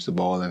he shoots the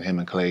ball, and him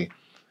and Clay,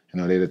 you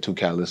know, they're the two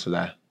catalysts for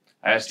that.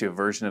 I asked you a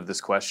version of this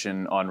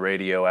question on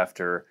radio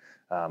after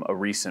a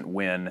recent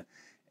win,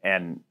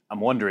 and I'm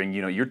wondering,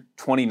 you know, you're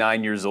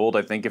 29 years old.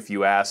 I think if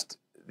you asked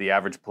the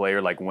average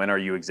player, like, when are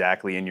you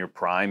exactly in your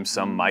prime,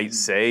 some might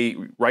say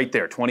right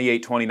there,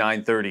 28,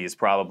 29, 30 is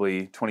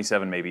probably,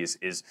 27 maybe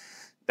is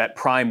that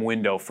prime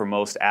window for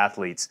most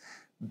athletes.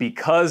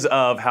 Because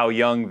of how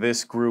young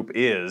this group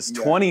is,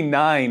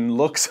 29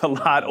 looks a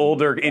lot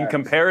older in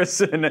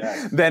comparison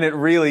than it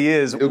really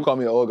is. You'll call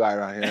me an old guy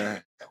around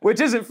here. Which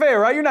isn't fair,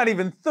 right? You're not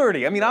even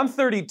 30. I mean, I'm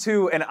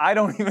 32, and I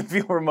don't even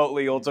feel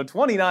remotely old. So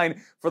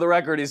 29, for the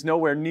record, is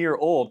nowhere near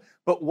old.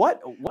 But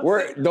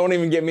don't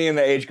even get me in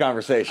the age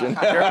conversation.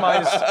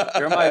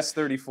 Jeremiah's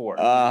 34.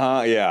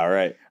 Yeah,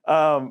 right.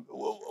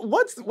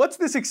 What's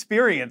this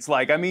experience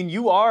like? I mean,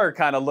 you are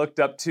kind of looked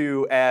up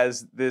to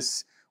as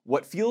this,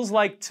 what feels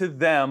like to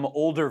them,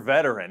 older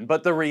veteran.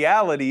 But the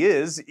reality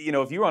is, you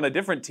know, if you're on a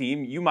different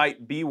team, you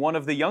might be one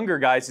of the younger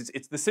guys.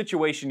 It's the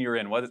situation you're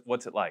in.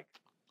 What's it like?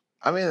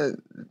 I mean,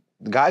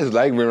 the guys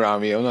like me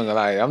around me. I'm not gonna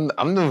lie.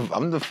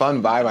 I'm the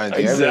fun vibe on the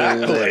team.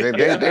 Exactly.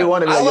 They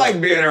want to be. I like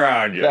being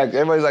around you. Like,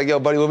 everybody's like, "Yo,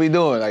 buddy, what we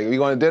doing? Like, we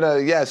going to dinner?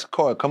 Yes,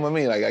 cool. Come with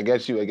me. Like, I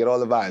get you. I get all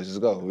the vibes. Let's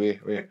go.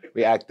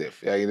 We active.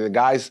 Like, the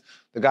guys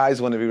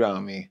want to be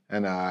around me,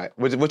 and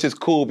which is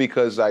cool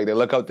because, like, they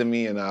look up to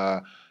me, and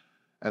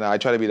I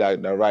try to be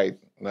like the right,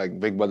 like,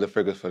 big brother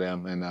figures for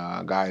them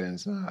and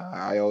guidance.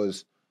 I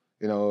always,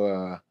 you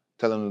know,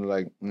 tell them,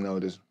 like, you know,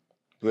 just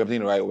do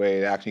everything the right way.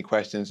 They ask me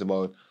questions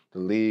about the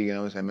league, and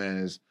I was like,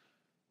 man, you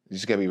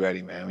just gotta be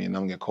ready, man. I mean, I'm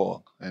gonna get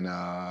called, and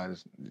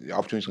the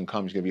opportunities can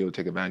come. You gotta be able to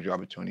take advantage of the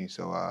opportunity.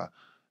 So, I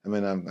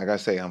mean, like I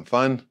say, I'm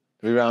fun to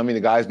be around me. The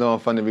guys know I'm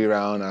fun to be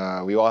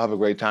around. We all have a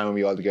great time when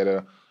we all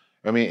together.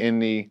 I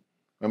mean,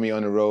 when we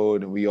on the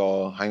road, we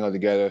all hang out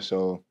together.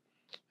 So,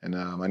 and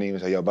my name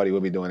is like, "Yo, buddy,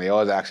 what we doing?" They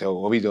always ask, "Oh,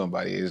 what we doing,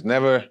 buddy?" It's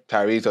never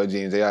Tyrese or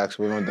Jeans. They ask,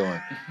 "What we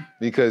doing?"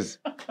 Because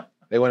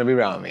they want to be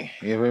around me.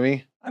 You know what I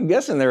mean? I'm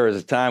guessing there was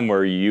a time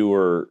where you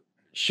were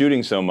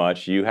shooting so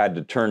much, you had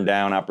to turn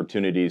down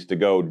opportunities to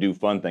go do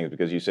fun things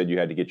because you said you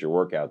had to get your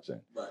workouts in.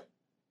 Right.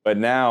 But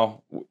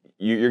now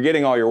you're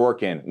getting all your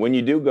work in. When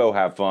you do go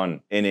have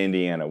fun in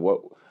Indiana,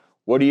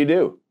 what do you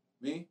do?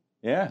 Me?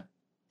 Yeah.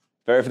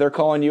 If they're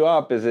calling you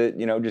up, is it,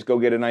 you know, just go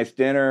get a nice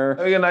dinner?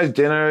 Get a nice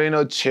dinner, you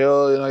know,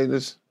 chill, you know,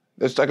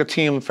 it's like a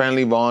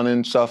team-friendly bond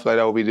and stuff like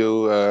that. What we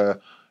do,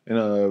 you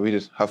know, we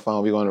just have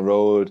fun. We go on the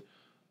road.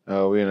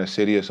 We're in a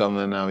city or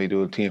something, and now we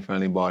do a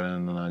team-friendly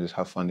bond and just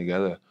have fun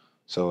together.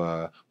 So,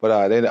 I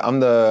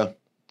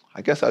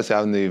guess I'd say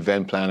I'm the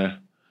event planner.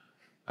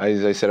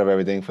 I set up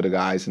everything for the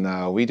guys,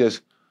 and we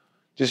just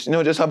you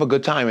know, just have a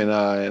good time,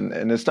 and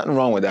there's nothing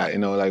wrong with that. You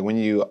know, like when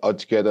you out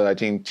together, I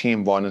think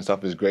team bond and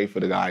stuff is great for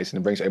the guys, and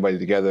it brings everybody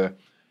together,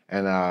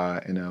 and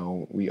you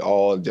know, we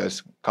all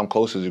just come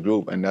close as a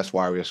group, and that's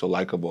why we're so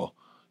likable.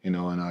 You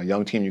know, and a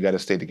young team, you got to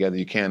stay together.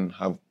 You can't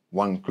have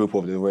one group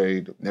over the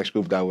way, the next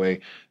group that way.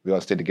 We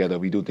all stay together.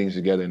 We do things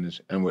together,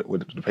 and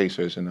with the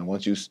Pacers. And then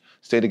once you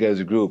stay together as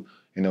a group,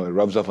 you know, it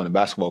rubs off on the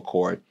basketball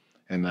court,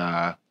 and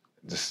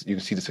just you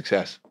can see the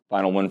success.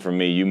 Final one from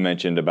me. You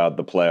mentioned about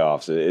the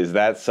playoffs. Is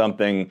that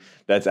something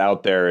that's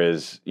out there?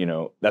 Is, you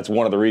know, that's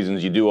one of the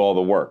reasons you do all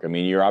the work. I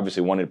mean, you're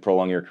obviously wanting to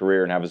prolong your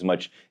career and have as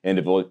much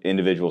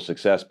individual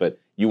success, but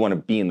you want to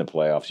be in the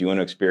playoffs. You want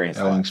to experience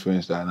that. I want to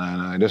experience that. And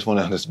I just want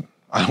to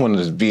I want to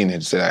just be in it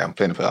and say I'm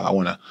playing the playoffs. I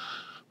want to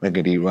make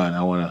a deep run.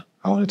 I want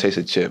to taste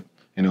a chip.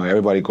 You know,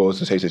 everybody goes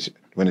to taste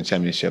win a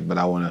championship, but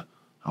I want to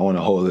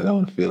hold it. I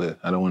want to feel it.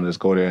 I don't want to just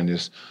go there and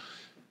just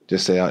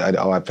say,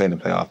 I played in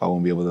the playoff. I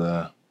won't be able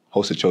to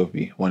host a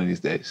trophy one of these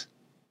days.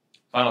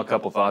 Final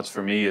couple thoughts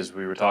for me as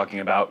we were talking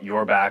about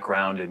your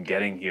background and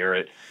getting here.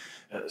 It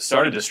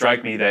started to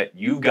strike me that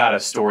you've got a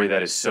story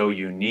that is so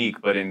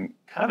unique, but in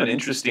kind of an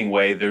interesting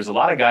way. There's a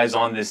lot of guys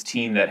on this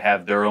team that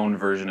have their own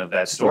version of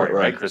that story,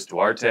 right? Chris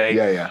Duarte,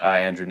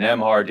 Andrew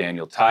Nembhard,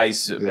 Daniel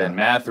Tice, Ben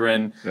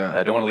Mathurin.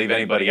 I don't want to leave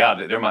anybody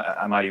out.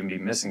 I might even be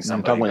missing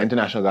somebody. You're talking about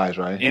international guys,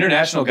 right?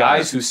 International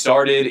guys who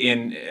started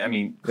in, I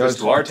mean, Chris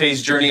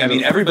Duarte's journey. I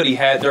mean, everybody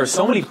there are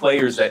so many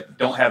players that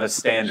don't have a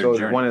standard journey.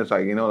 So the point is,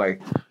 like, you know,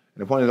 like,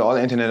 the point is all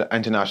the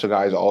international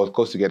guys are always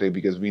close together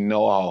because we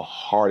know how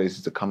hard it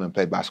is to come and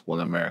play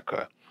basketball in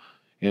America.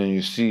 You know,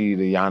 you see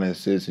the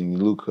Giannis's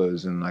and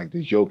Lukas and, like,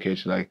 the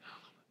Jokic, like,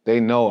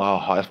 they know how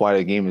hard. That's why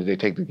the game is. They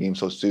take the game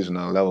so serious on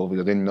a level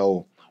because they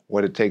know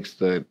what it takes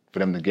to for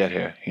them to get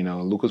here. You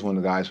know, Luka's one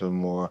of the guys who are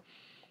more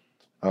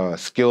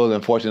skilled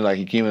and fortunate. Like,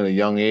 he came at a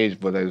young age,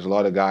 but there's a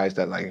lot of guys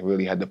that like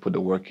really had to put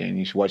the work in.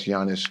 You should watch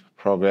Giannis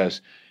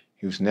progress.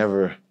 He was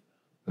never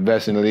the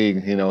best in the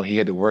league. You know, he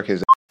had to work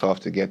his ass off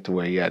to get to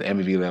where he had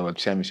MVP level,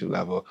 championship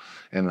level.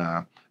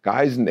 And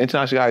guys,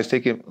 international guys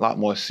take it a lot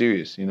more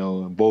serious. You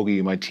know,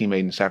 Bogey, my teammate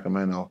in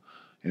Sacramento,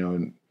 you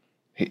know,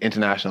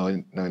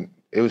 international,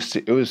 it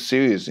was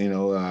serious, you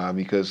know,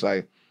 because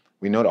like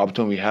we know the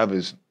opportunity we have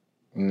is,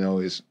 you know,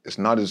 it's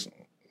not as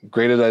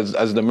great as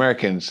the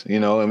Americans, you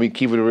know, and we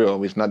keep it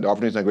real. It's not, the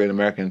opportunity's not great as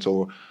Americans.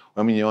 So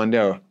when you're on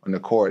there on the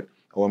court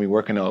or when we're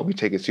working out, we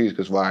take it serious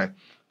because why?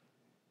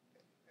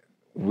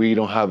 We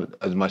don't have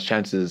as much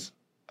chances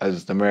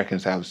as the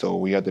Americans have, so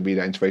we have to be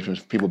that inspiration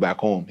for people back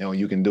home. You know,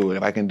 you can do it.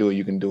 If I can do it,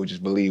 you can do it.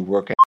 Just believe,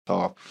 work your ass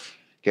off,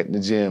 get in the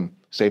gym,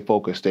 stay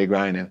focused, stay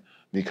grinding,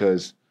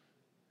 because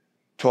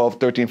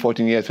 12, 13,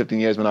 14 years, 15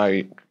 years when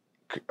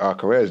our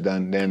career is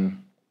done,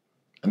 then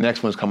the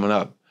next one's coming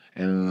up.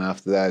 And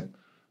after that,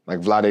 like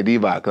Vlade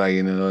Divac, like,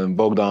 you know, and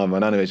Bogdan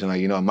Bogdanovic, and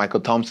like, you know,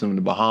 Michael Thompson in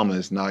the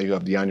Bahamas. Now you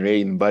have DeAndre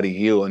Ayton, Buddy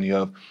Hield, and you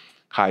have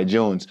Kai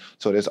Jones.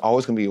 So there's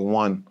always gonna be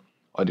one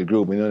of the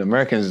group. You know, the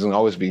Americans is gonna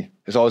always be,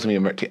 it's always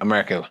gonna be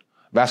America.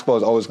 Basketball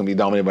is always gonna be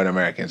dominated by the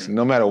Americans,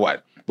 no matter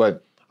what.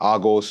 But our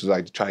goal is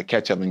like to try to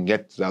catch up and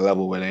get to that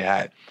level where they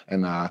had.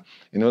 And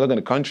you know, look at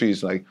the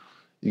countries, like,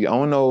 I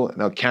don't know,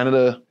 now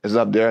Canada is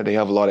up there. They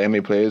have a lot of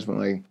NBA players, but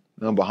like, you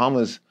know,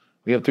 Bahamas,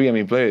 we have 3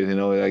 NBA players. You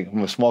know, like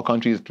from a small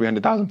country,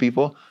 300,000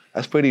 people.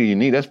 That's pretty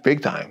unique. That's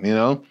big time, you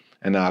know.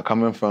 And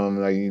coming from,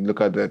 like, you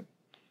look at that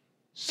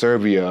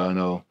Serbia, you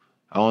know,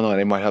 I don't know,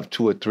 they might have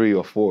 2 or 3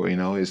 or 4. You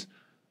know,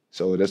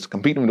 so that's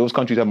competing with those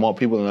countries that have more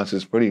people than us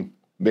is pretty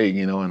big,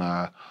 you know.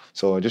 And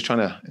so just trying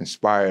to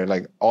inspire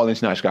like all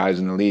international guys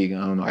in the league. I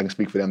don't know, I can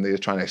speak for them. They're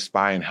just trying to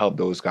inspire and help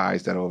those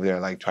guys that are over there,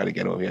 like try to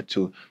get over here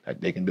too,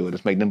 that they can do it.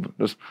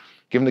 Just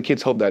giving the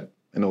kids hope that,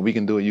 you know, we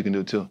can do it, you can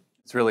do it too.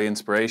 It's really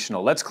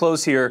inspirational. Let's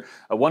close here.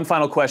 One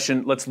final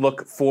question. Let's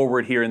look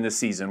forward here in this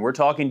season. We're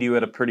talking to you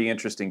at a pretty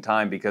interesting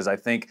time because I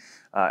think,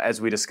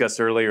 as we discussed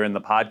earlier in the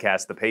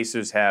podcast, the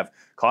Pacers have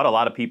caught a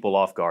lot of people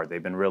off guard.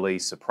 They've been really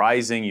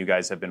surprising. You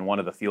guys have been one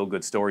of the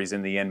feel-good stories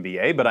in the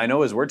NBA. But I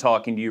know as we're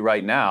talking to you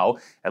right now,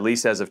 at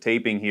least as of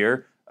taping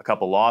here, a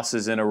couple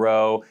losses in a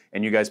row,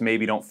 and you guys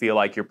maybe don't feel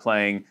like you're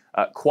playing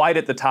quite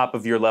at the top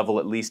of your level,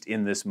 at least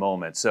in this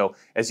moment. So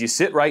as you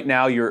sit right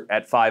now, you're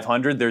at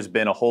 500. There's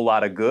been a whole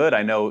lot of good.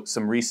 I know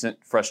some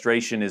recent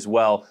frustration as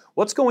well.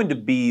 What's going to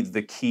be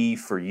the key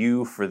for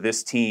you, for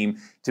this team,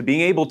 to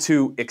being able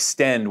to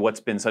extend what's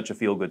been such a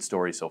feel-good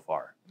story so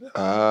far?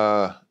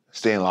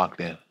 Staying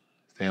locked in.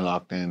 Staying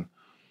locked in.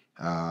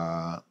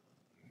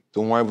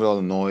 Don't worry about all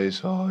the noise.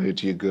 Oh,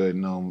 you're good.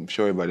 No, I'm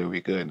sure everybody will be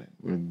good.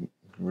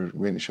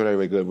 We're sure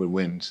everybody good with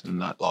wins and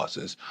not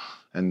losses.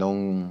 And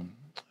don't,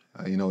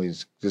 you know,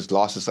 it's just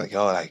losses like,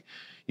 oh, like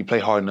you play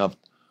hard enough,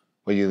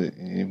 but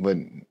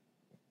you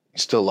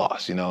still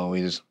lost. You know,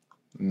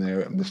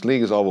 this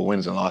league is all about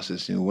wins and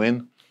losses. You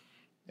win,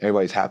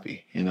 everybody's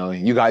happy. You know,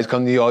 you guys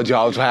come to your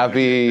jobs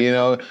happy. You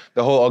know,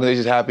 the whole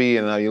organization's happy,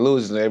 and you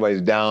lose, and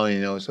everybody's down.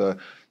 You know, so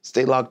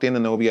stay locked in,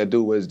 and all we gotta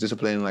do is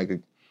discipline. Like a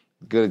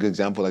good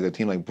example, like a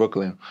team like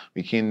Brooklyn.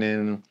 We came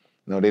in,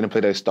 you know, they didn't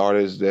play their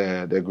starters,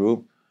 their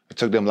group. It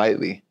took them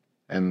lightly,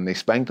 and they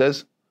spanked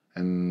us.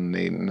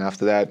 And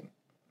after that,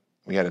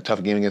 we had a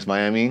tough game against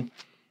Miami.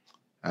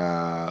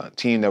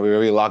 Team that we were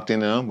really locked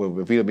in on.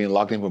 But if we had been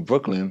locked in for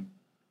Brooklyn,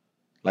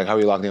 like how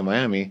we locked in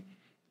Miami,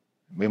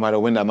 we might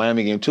have won that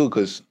Miami game too,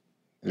 because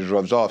it just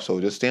rubs off. So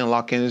just staying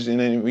locked in, and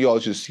then we all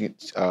just see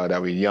that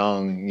we're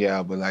young,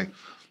 yeah, but like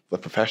for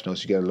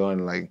professionals, you gotta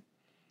learn, like,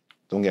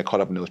 don't get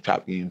caught up in those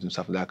trap games and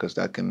stuff like that, because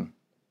that can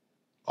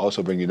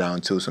also bring you down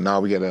too. So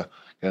now we gotta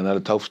get another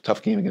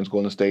tough game against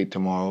Golden State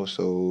tomorrow.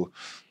 So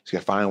just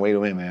gotta find a way to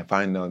win, man.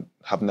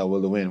 Having that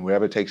will to win,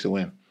 wherever it takes to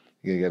win.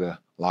 You gotta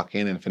lock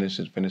in and finish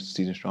the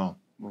season strong.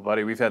 Well,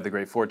 buddy, we've had the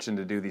great fortune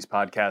to do these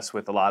podcasts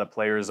with a lot of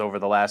players over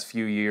the last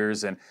few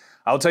years, and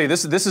I'll tell you,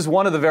 this is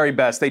one of the very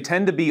best. They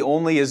tend to be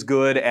only as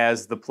good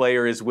as the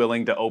player is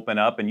willing to open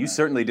up, and you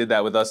certainly did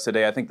that with us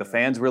today. I think the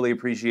fans really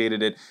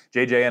appreciated it.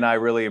 JJ and I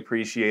really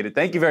appreciate it.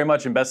 Thank you very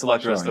much, and best of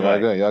luck the rest of the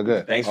way. Y'all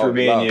good. Thanks for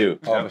being you.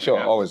 Oh, for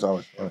sure. Always.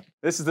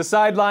 This is The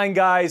Sideline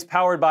Guys,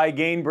 powered by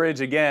Gainbridge.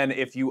 Again,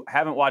 if you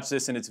haven't watched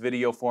this in its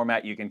video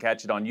format, you can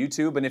catch it on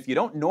YouTube. And if you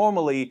don't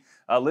normally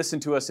listen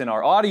to us in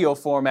our audio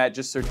format,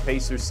 just search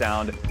Pacers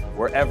Sound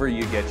wherever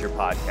you get your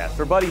podcast.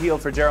 For Buddy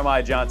Hield, for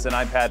Jeremiah Johnson,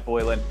 I'm Pat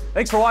Boylan.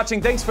 Thanks for watching.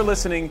 Thanks for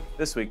listening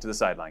this week to The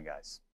Sideline Guys.